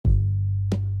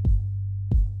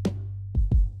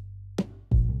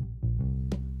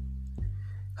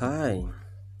Hi,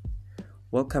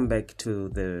 welcome back to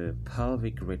the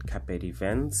Pelvic Red Carpet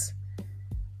events.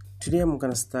 Today I'm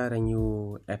gonna start a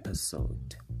new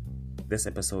episode. This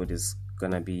episode is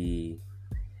gonna be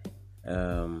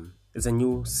it's a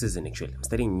new season actually. I'm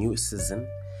starting new season,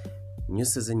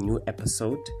 new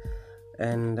episode,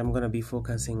 and I'm gonna be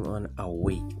focusing on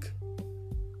awake.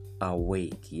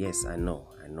 Awake, yes, I know.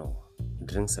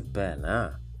 It rings a bell,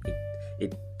 huh?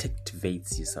 It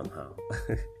activates you somehow.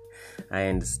 I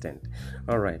understand.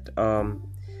 Alright,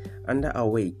 under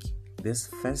awake, this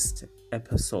first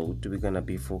episode we're gonna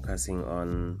be focusing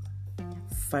on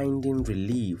finding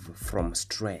relief from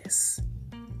stress.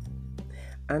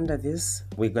 Under this,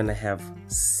 we're gonna have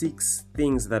 6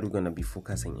 things that we're gonna be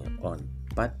focusing on,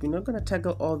 but we're not gonna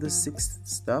tackle all the 6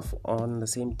 stuff on the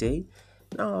same day.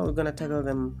 No, we're gonna tackle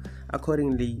them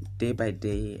accordingly, day by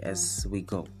day as we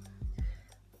go.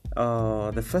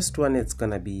 The first one is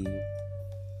gonna be,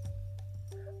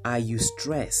 are you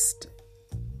stressed?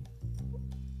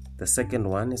 The second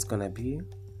one is gonna be,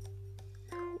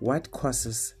 what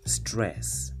causes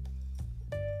stress?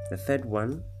 The third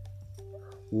one,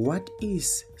 what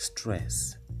is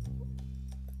stress?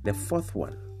 The fourth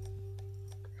one,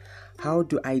 how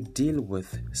do I deal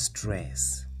with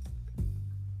stress?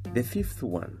 The fifth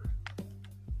one,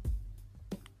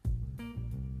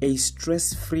 a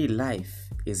stress-free life,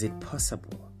 is it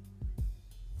possible?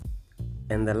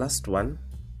 And the last one,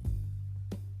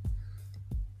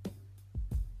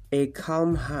 a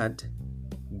calm heart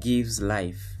gives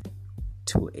life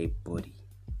to a body.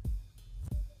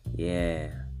 Yeah,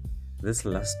 this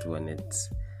last one,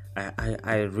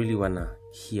 I really wanna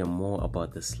hear more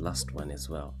about this last one as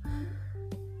well.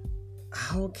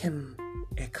 How can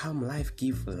a calm life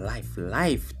give life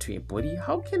to a body?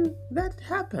 How can that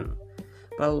happen?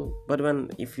 Well, but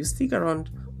if you stick around,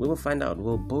 we will find out.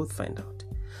 We'll both find out.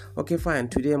 Okay, fine.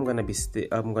 Today I'm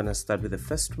gonna start with the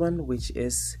first one, which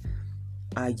is,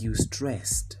 are you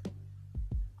stressed?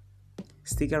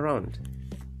 Stick around.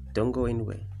 Don't go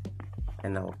anywhere.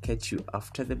 And I'll catch you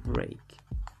after the break.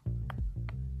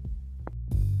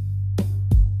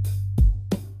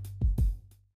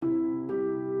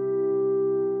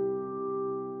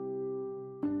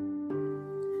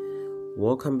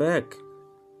 Welcome back.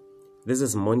 This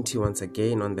is Monty once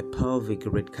again on the Pelvic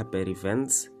Red Carpet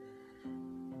events.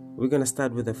 We're gonna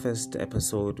start with the first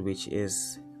episode, which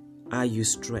is, are you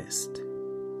stressed?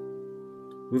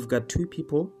 We've got 2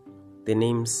 people, their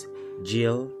names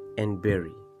Jill and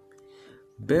Barry.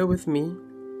 Bear with me,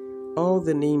 all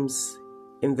the names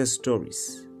in the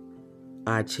stories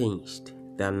are changed.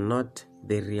 They are not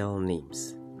the real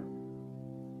names.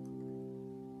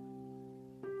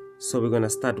 So we're gonna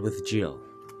start with Jill.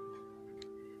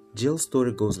 Jill's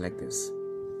story goes like this.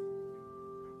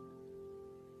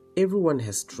 Everyone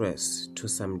has stress to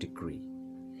some degree,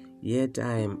 yet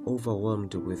I am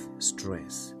overwhelmed with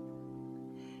stress.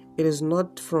 It is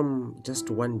not from just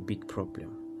one big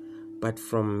problem, but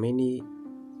from many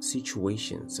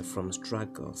situations, from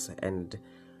struggles and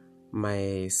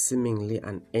my seemingly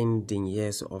unending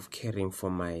years of caring for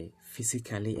my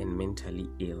physically and mentally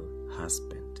ill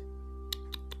husband.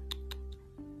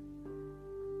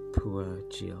 Poor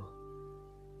Jill.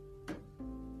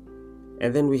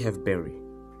 And then we have Barry.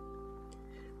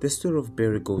 The story of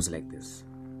Barry goes like this.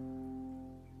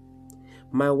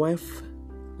 My wife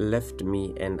left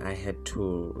me and I had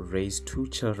to raise 2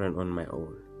 children on my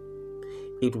own.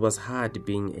 It was hard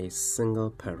being a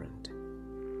single parent.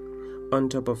 On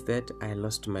top of that, I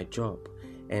lost my job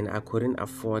and I couldn't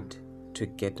afford to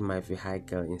get my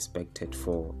vehicle inspected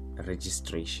for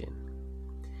registration.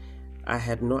 I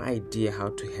had no idea how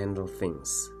to handle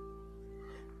things.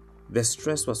 The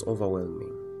stress was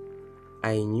overwhelming.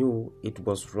 I knew it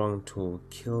was wrong to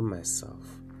kill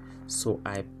myself, so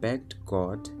I begged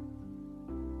God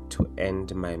to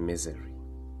end my misery.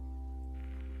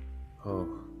 Oh,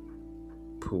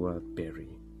 poor Barry.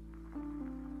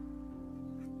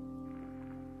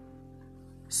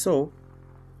 So,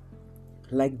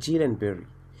 like Jill and Barry,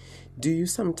 do you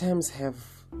sometimes have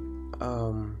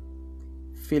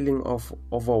feeling of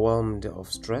overwhelmed of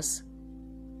stress?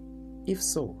 If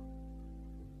so,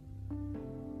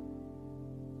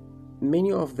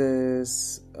 many of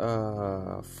these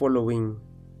following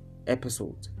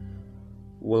episodes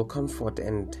will comfort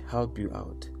and help you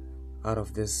out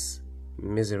of these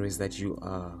miseries that you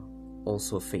are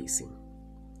also facing.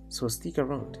 So stick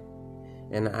around,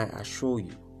 and I assure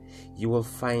you, you will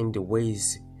find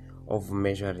ways of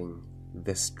measuring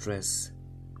the stress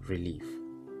relief.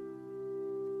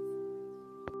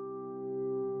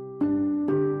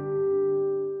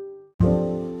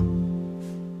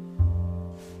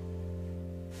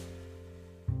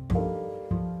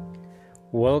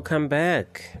 Welcome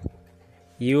back.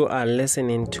 You are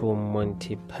listening to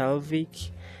Monty Pelvic,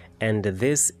 and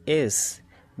this is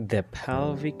the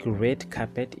Pelvic Red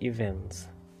Carpet Events.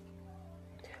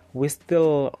 We're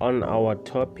still on our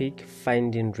topic,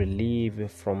 finding relief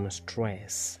from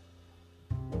stress.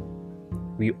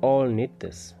 We all need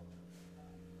this.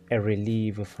 A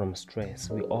relief from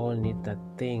stress. We all need that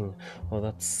thing or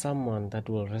that someone that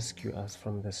will rescue us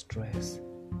from the stress.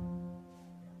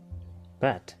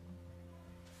 But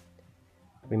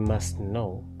we must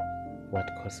know what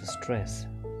causes stress.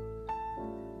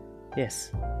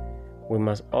 Yes, we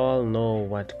must all know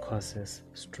what causes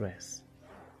stress.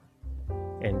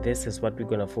 And this is what we're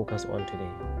going to focus on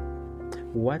today.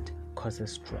 What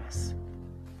causes stress?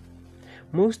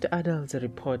 Most adults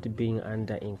report being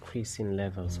under increasing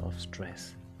levels of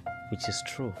stress, which is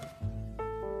true.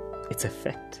 It's a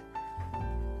fact.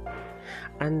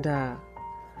 And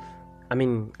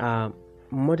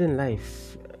modern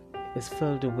life is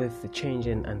filled with change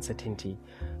and uncertainty,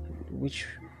 which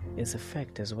is a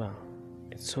fact as well.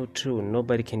 It's so true.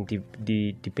 Nobody can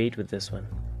debate with this one.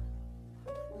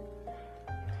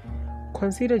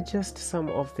 Consider just some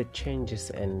of the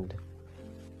changes and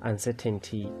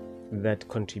uncertainty that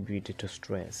contribute to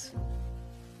stress,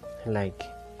 like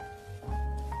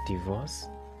divorce,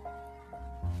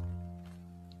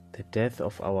 the death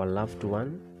of our loved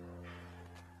one,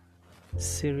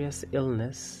 serious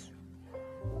illness,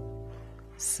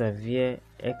 severe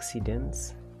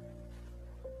accidents,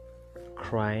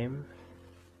 crime,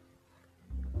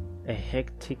 a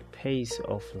hectic pace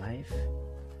of life,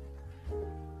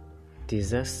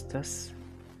 disasters.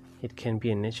 It can be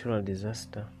a natural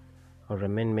disaster or a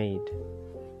man-made,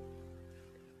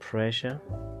 pressure,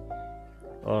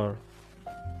 or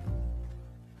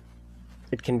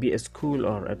it can be at school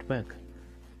or at work,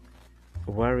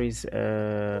 worries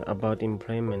about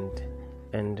employment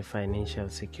and financial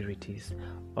securities.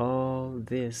 All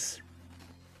this,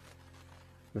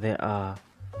 there are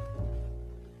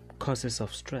causes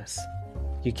of stress.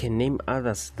 You can name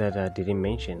others that I didn't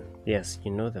mention. Yes,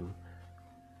 you know them.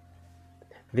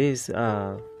 These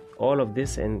are all of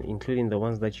this, and including the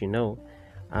ones that you know,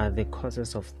 are the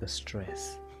causes of the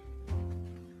stress.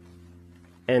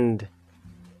 And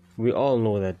we all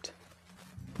know that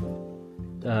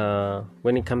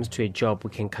when it comes to a job,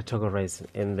 we can categorize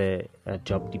in the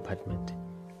job department.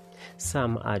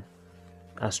 Some are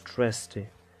stressed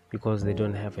because they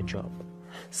don't have a job.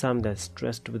 Some are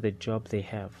stressed with the job they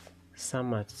have.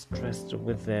 Some are stressed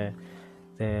with their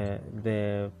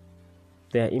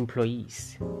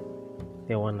employees.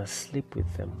 They want to sleep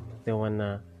with them.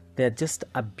 They're just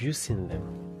abusing them.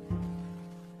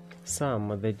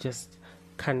 Some, they just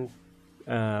can't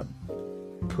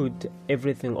put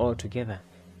everything all together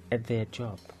at their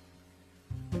job,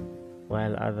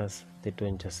 while others, they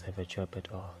don't just have a job at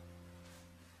all.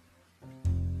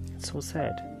 It's so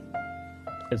sad.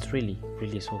 It's really,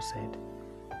 really so sad.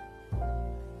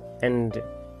 And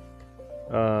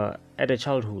at a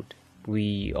childhood,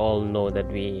 we all know that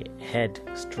we had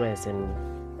stress, and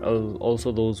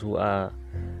also those who are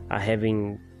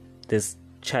having these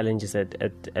challenges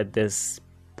at this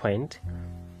point,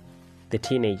 the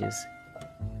teenagers.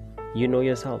 You know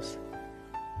yourselves,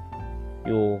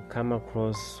 you come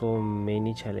across so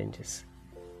many challenges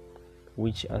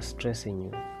which are stressing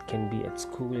you. It can be at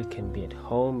school, it can be at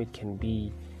home, it can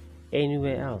be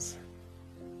anywhere else.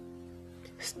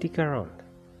 Stick around.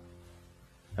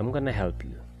 I'm gonna help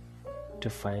you to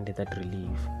find that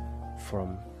relief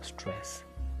from stress.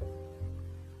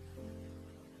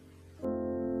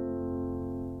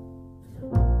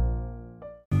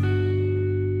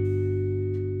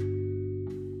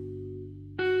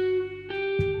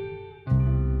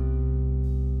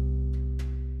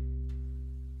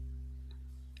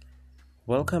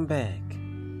 Welcome back.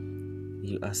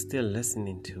 You are still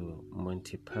listening to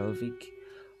Monty Pelvic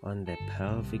on the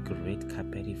Pelvic Red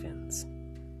Carpet Events.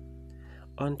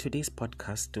 On today's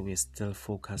podcast, we're still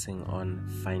focusing on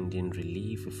finding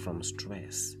relief from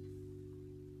stress.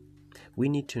 We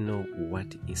need to know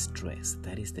what is stress.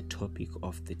 That is the topic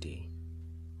of the day.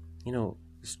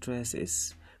 Stress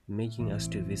is making us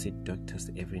to visit doctors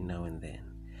every now and then.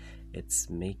 It's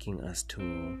making us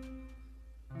to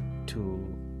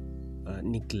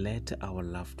neglect our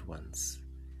loved ones.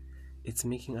 It's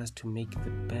making us to make the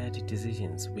bad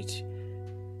decisions, which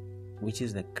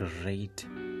is a great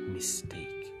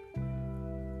mistake.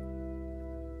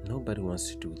 Nobody wants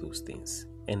to do those things,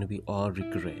 and we all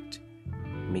regret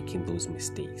making those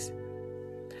mistakes.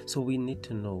 So we need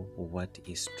to know what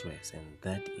is stress, and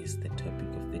that is the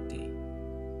topic of the day.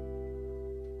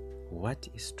 What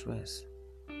is stress?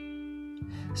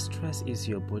 Stress is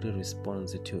your body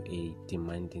response to a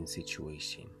demanding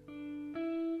situation.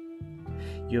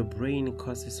 Your brain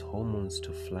causes hormones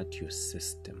to flood your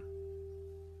system.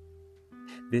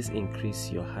 This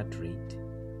increases your heart rate,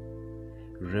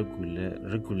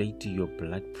 regulate your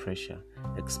blood pressure,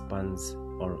 expands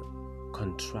or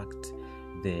contract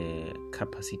the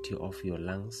capacity of your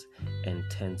lungs, and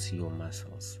tense your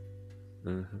muscles.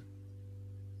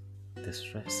 The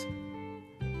stress.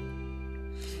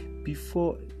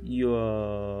 Before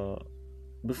you're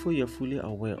fully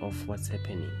aware of what's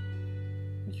happening,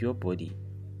 your body,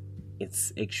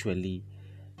 it's actually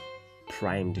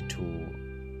primed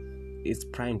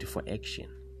for action.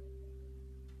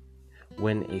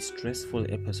 When a stressful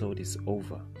episode is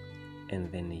over,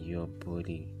 and then your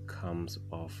body comes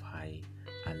off high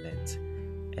alert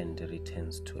and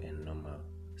returns to a normal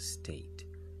state.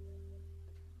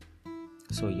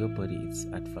 So your body is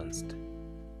advanced.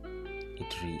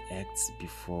 It reacts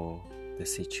before the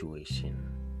situation,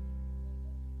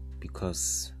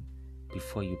 because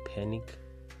before you panic,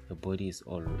 your body is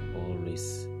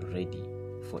always ready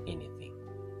for anything.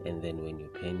 And then when you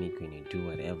panic, when you do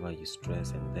whatever, you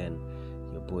stress, and then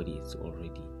your body is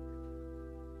already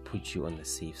put you on the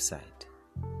safe side.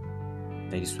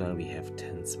 That is why we have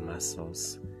tense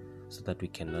muscles, so that we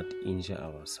cannot injure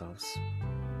ourselves,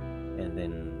 and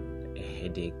then a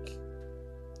headache,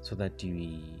 so that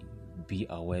we be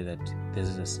aware that this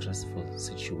is a stressful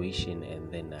situation, and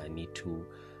then I need to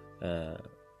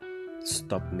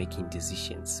stop making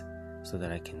decisions so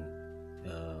that I can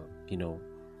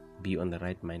be on the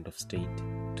right mind of state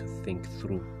to think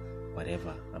through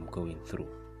whatever I'm going through.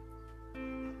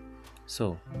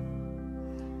 So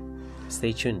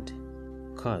stay tuned,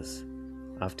 because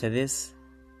after this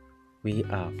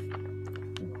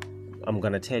I'm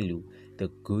gonna tell you the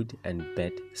good and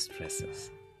bad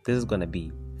stresses. This is gonna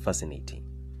be fascinating.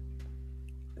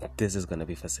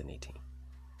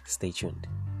 Stay tuned.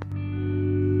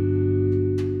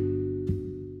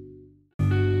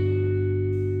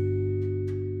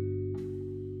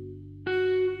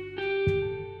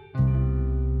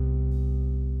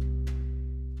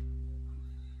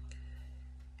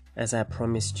 As I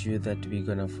promised you that we're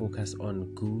gonna focus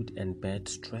on good and bad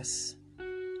stress,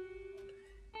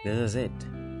 this is it.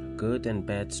 Good and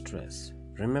bad stress.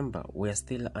 Remember, we're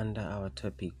still under our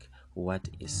topic, what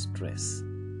is stress?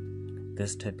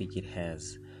 This topic, it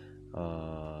has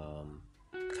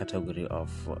category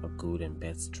of good and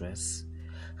bad stress,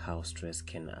 how stress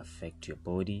can affect your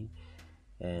body,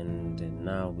 and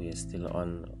now we are still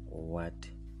on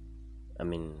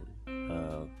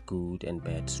good and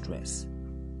bad stress.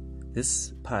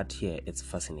 This part here, it's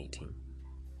fascinating.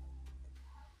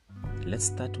 Let's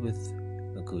start with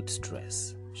a good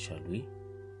stress, shall we?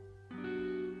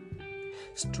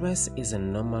 Stress is a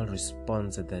normal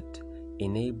response that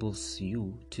enables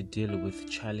you to deal with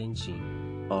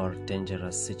challenging or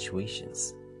dangerous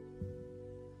situations.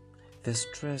 The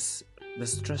stress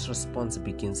response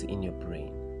begins in your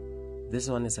brain. This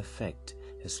one is a fact.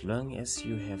 As long as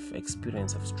you have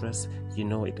experience of stress, you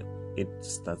know it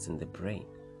starts in the brain.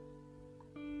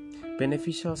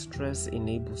 Beneficial stress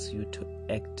enables you to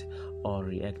act or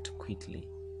react quickly.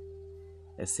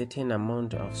 A certain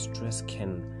amount of stress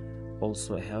can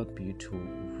also help you to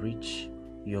reach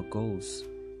your goals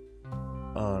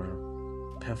or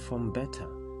perform better,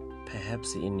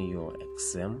 perhaps in your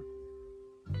exam,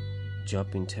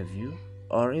 job interview,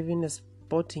 or even a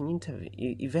sporting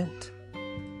event.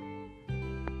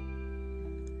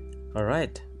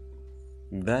 Alright,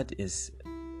 that is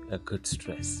a good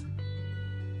stress.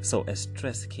 So a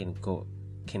stress can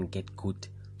get good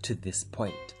to this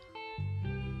point.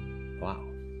 Wow,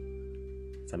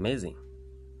 it's amazing.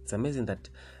 It's amazing that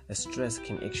a stress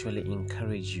can actually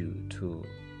encourage you to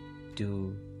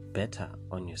do better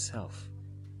on yourself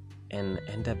and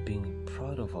end up being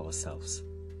proud of ourselves.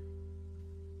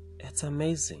 It's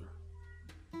amazing.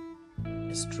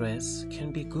 Stress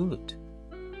can be good.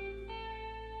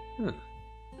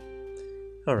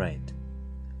 Alright,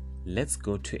 let's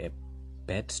go to a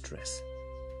bad stress.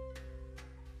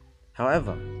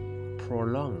 However,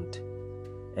 prolonged,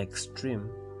 extreme,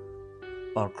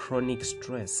 or chronic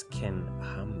stress can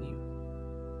harm you.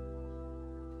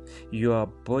 Your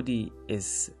body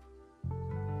is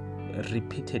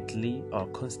repeatedly or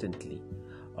constantly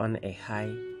on a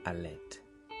high alert.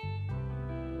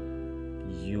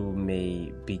 You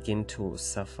may begin to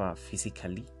suffer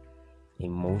physically,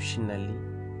 emotionally,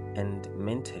 and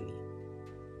mentally.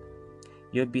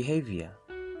 Your behavior,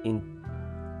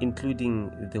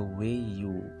 including the way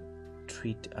you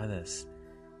treat others,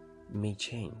 may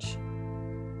change.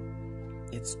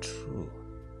 It's true.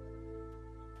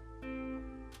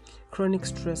 Chronic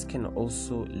stress can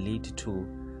also lead to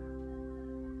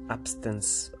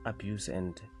substance abuse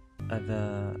and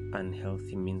other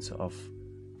unhealthy means of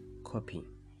coping.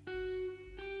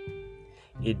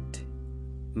 It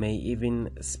may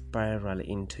even spiral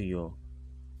into your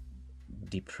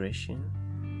depression,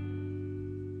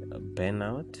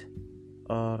 burnout,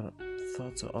 or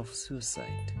thoughts of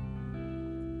suicide.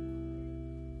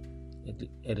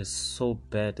 It is so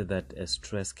bad that a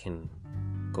stress can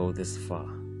go this far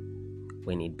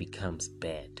when it becomes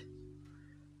bad.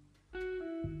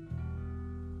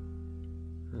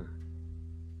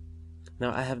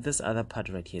 Now I have this other part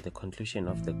right here, the conclusion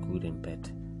of the good and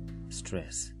bad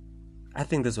stress. I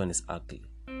think this one is ugly.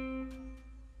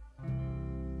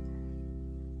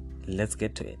 Let's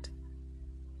get to it.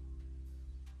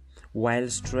 While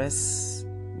stress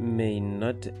may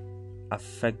not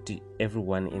affect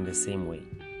everyone in the same way,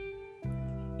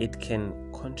 it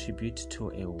can contribute to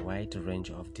a wide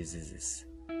range of diseases.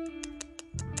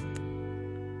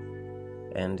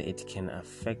 And it can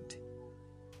affect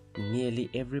nearly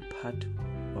every part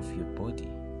of your body.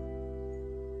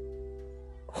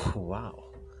 Wow.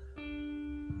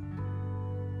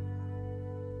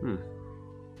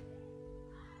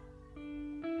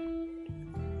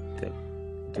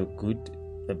 The good,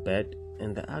 the bad,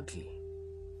 and the ugly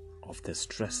of the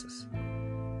stresses.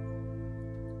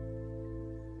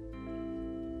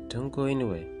 Don't go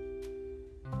anywhere.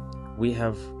 We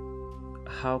have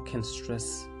how can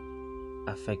stress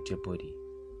affect your body.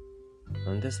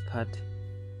 On this part,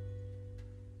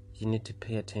 you need to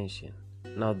pay attention.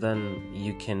 Now then,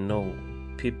 you can know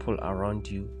people around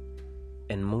you,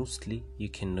 and mostly you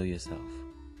can know yourself.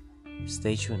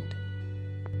 Stay tuned.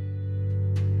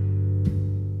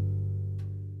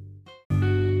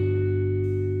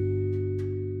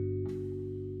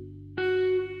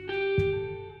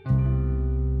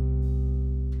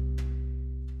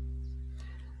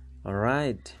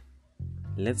 Alright,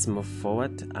 let's move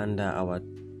forward under our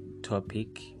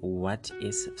topic, what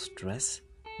is stress?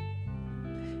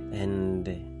 And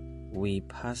we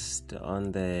passed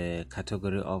on the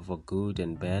category of a good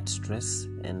and bad stress,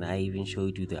 and I even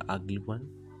showed you the ugly one,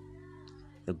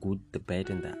 the good, the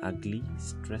bad, and the ugly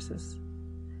stresses.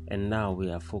 And now we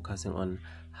are focusing on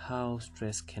how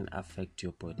stress can affect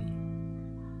your body.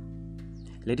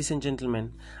 Ladies and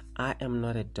gentlemen, I am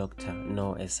not a doctor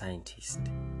nor a scientist.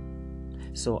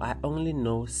 So I only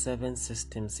know 7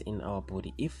 systems in our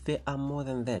body. If there are more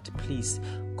than that, please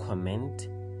comment,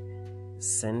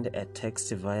 send a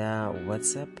text via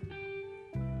WhatsApp,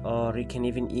 or you can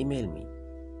even email me.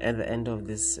 At the end of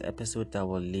this episode, I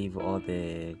will leave all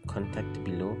the contact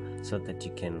below so that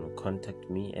you can contact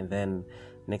me. And then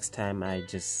next time I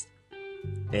just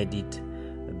edit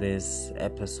this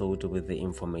episode with the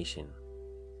information,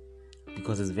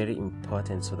 because it's very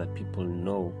important so that people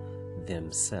know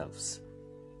themselves.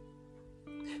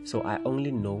 So I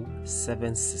only know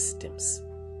 7 systems.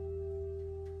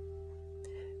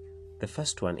 The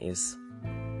first one is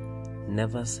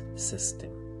nervous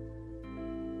system.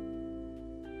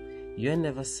 Your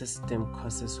nervous system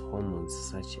causes hormones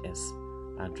such as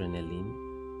adrenaline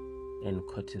and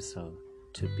cortisol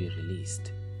to be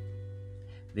released.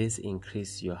 This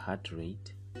increases your heart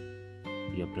rate,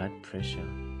 your blood pressure,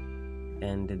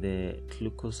 and the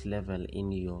glucose level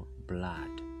in your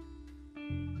blood,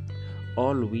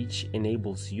 all which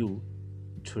enables you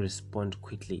to respond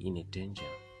quickly in a danger.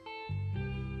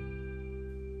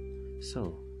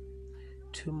 So,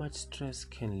 too much stress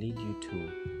can lead you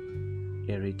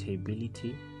to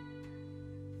irritability,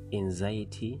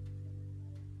 anxiety,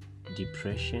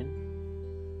 depression,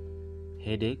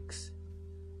 headaches,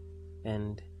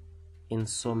 and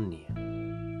insomnia.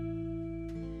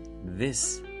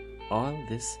 All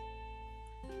this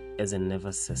is a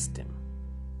nervous system.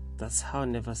 That's how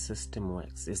nervous system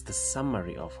works. It's the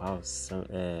summary of how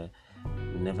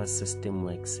nervous system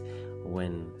works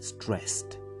when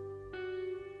stressed.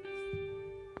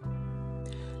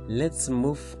 Let's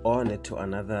move on to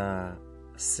another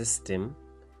system,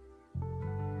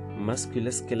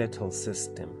 musculoskeletal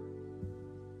system.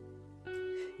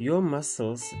 Your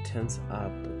muscles tense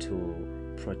up to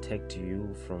protect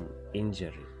you from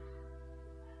injury.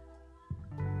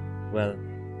 Well,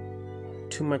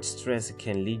 too much stress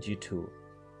can lead you to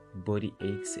body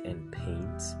aches and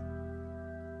pains,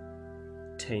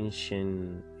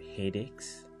 tension,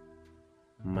 headaches,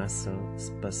 muscle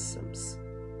spasms.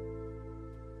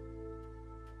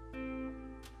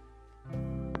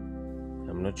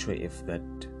 I'm not sure if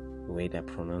that word I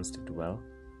pronounced it well.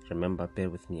 Remember, bear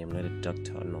with me, I'm not a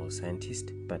doctor or no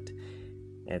scientist, but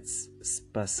it's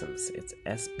spasms. It's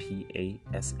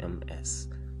SPASMS.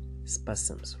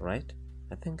 Spasms, right?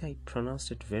 I think I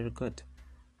pronounced it very good.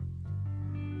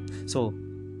 So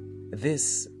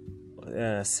this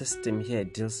system here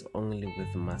deals only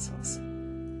with muscles.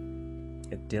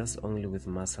 It deals only with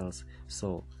muscles.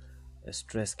 So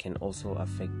stress can also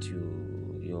affect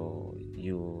your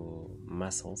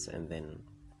muscles, and then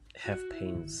have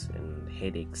pains and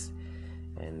headaches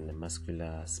and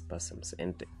muscular spasms.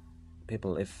 And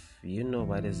people, if you know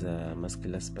what is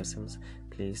muscular spasms,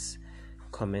 please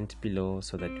comment below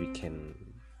so that we can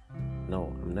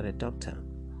know. I'm not a doctor,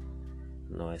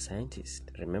 nor a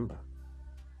scientist, remember.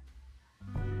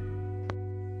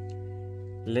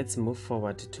 Let's move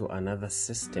forward to another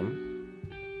system.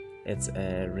 It's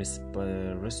a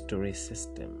respiratory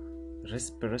system.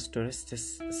 Respiratory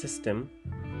system,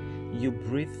 you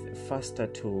breathe faster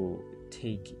to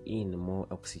take in more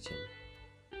oxygen.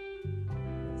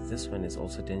 This one is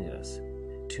also dangerous.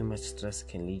 Too much stress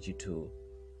can lead you to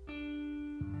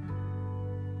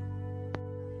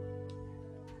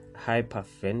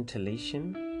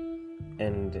hyperventilation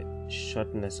and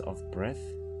shortness of breath,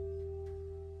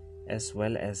 as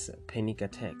well as panic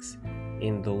attacks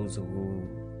in those who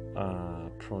are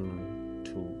prone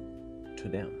to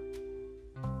them.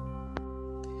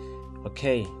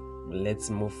 Okay, let's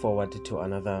move forward to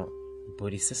another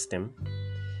body system.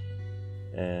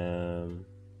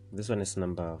 This one is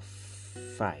number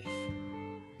 5.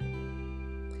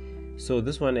 So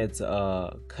this one is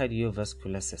a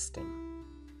cardiovascular system.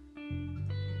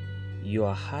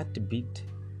 Your heart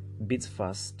beats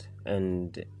fast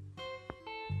and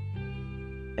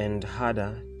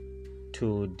harder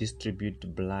to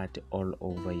distribute blood all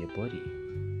over your body.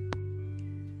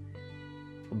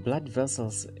 Blood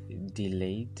vessels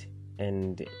dilate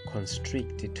and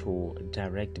constrict to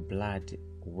direct blood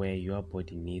where your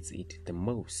body needs it the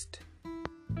most,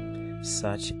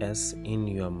 such as in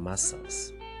your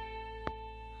muscles.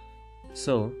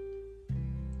 So,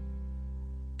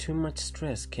 too much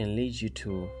stress can lead you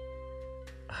to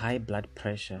high blood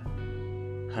pressure,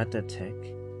 heart attack,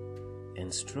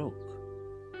 and stroke.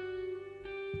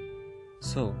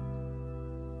 So,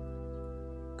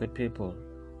 good people,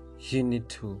 you need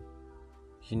to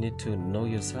know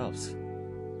yourselves.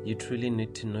 You truly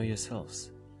need to know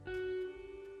yourselves.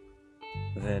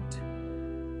 That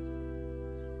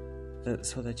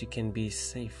so that you can be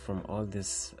safe from all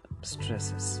these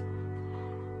stresses.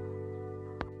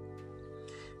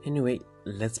 Anyway,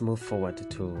 let's move forward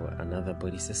to another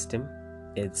body system.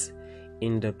 It's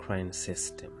endocrine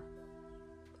system.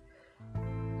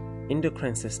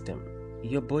 Endocrine system.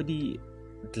 Your body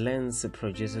glands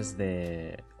produces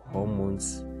the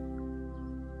hormones.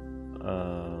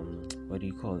 What do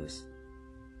you call this?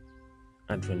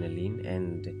 Adrenaline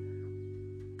and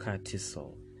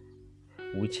cortisol,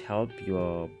 which help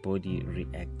your body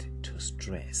react to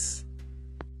stress.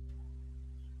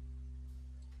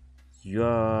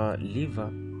 Your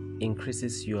liver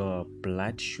increases your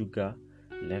blood sugar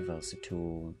levels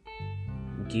to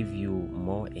give you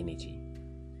more energy.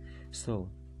 So,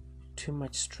 too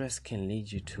much stress can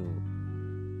lead you to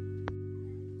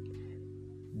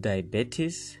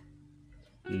diabetes,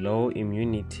 low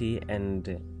immunity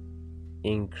and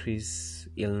increased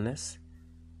illness,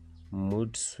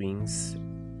 mood swings,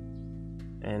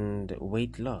 and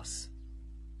weight loss.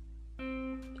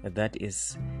 That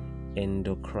is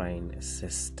endocrine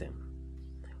system.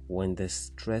 When the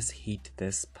stress hit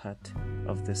this part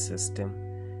of the system,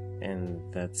 and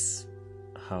that's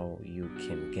how you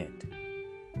can get.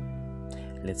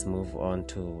 Let's move on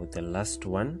to the last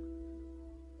one.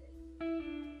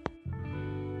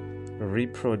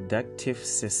 Reproductive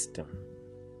system.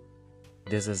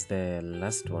 This is the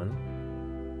last one.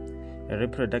 A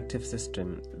reproductive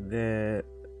system. The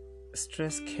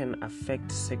stress can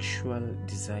affect sexual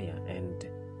desire and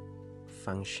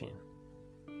function.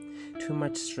 Too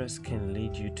much stress can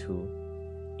lead you to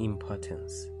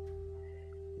impotence,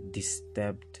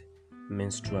 disturbed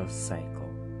menstrual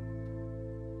cycle.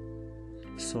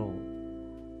 So,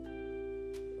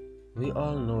 we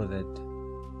all know that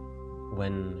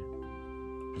when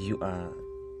you are,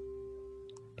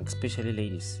 especially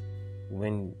ladies,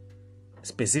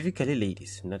 specifically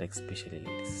ladies,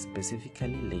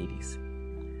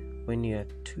 when you are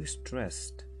too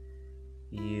stressed,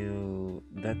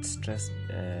 that stress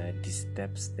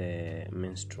disturbs the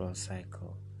menstrual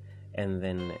cycle, and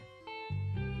then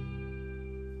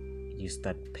you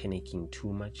start panicking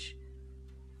too much,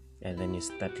 and then you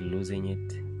start losing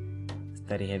it,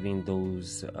 start having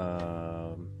those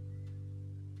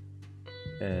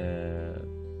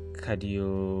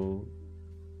cardio,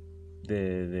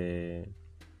 the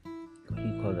what do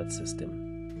you call that system?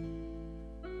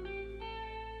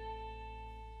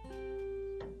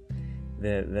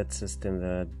 that system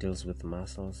that deals with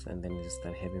muscles, and then you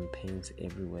start having pains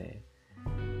everywhere,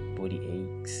 body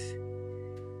aches,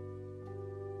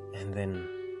 and then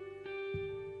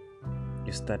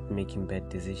you start making bad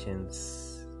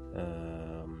decisions,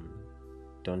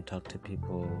 don't talk to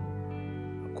people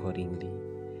accordingly.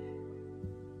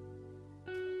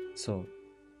 So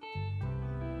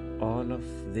all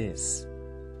of this,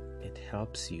 it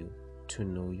helps you to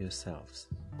know yourselves.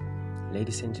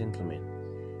 Ladies and gentlemen,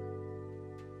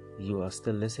 you are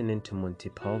still listening to Monty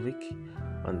Pelvic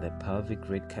on the Pelvic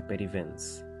Red Carpet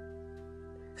events.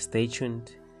 Stay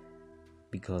tuned,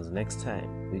 because next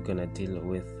time we're gonna deal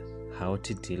with how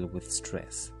to deal with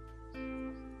stress.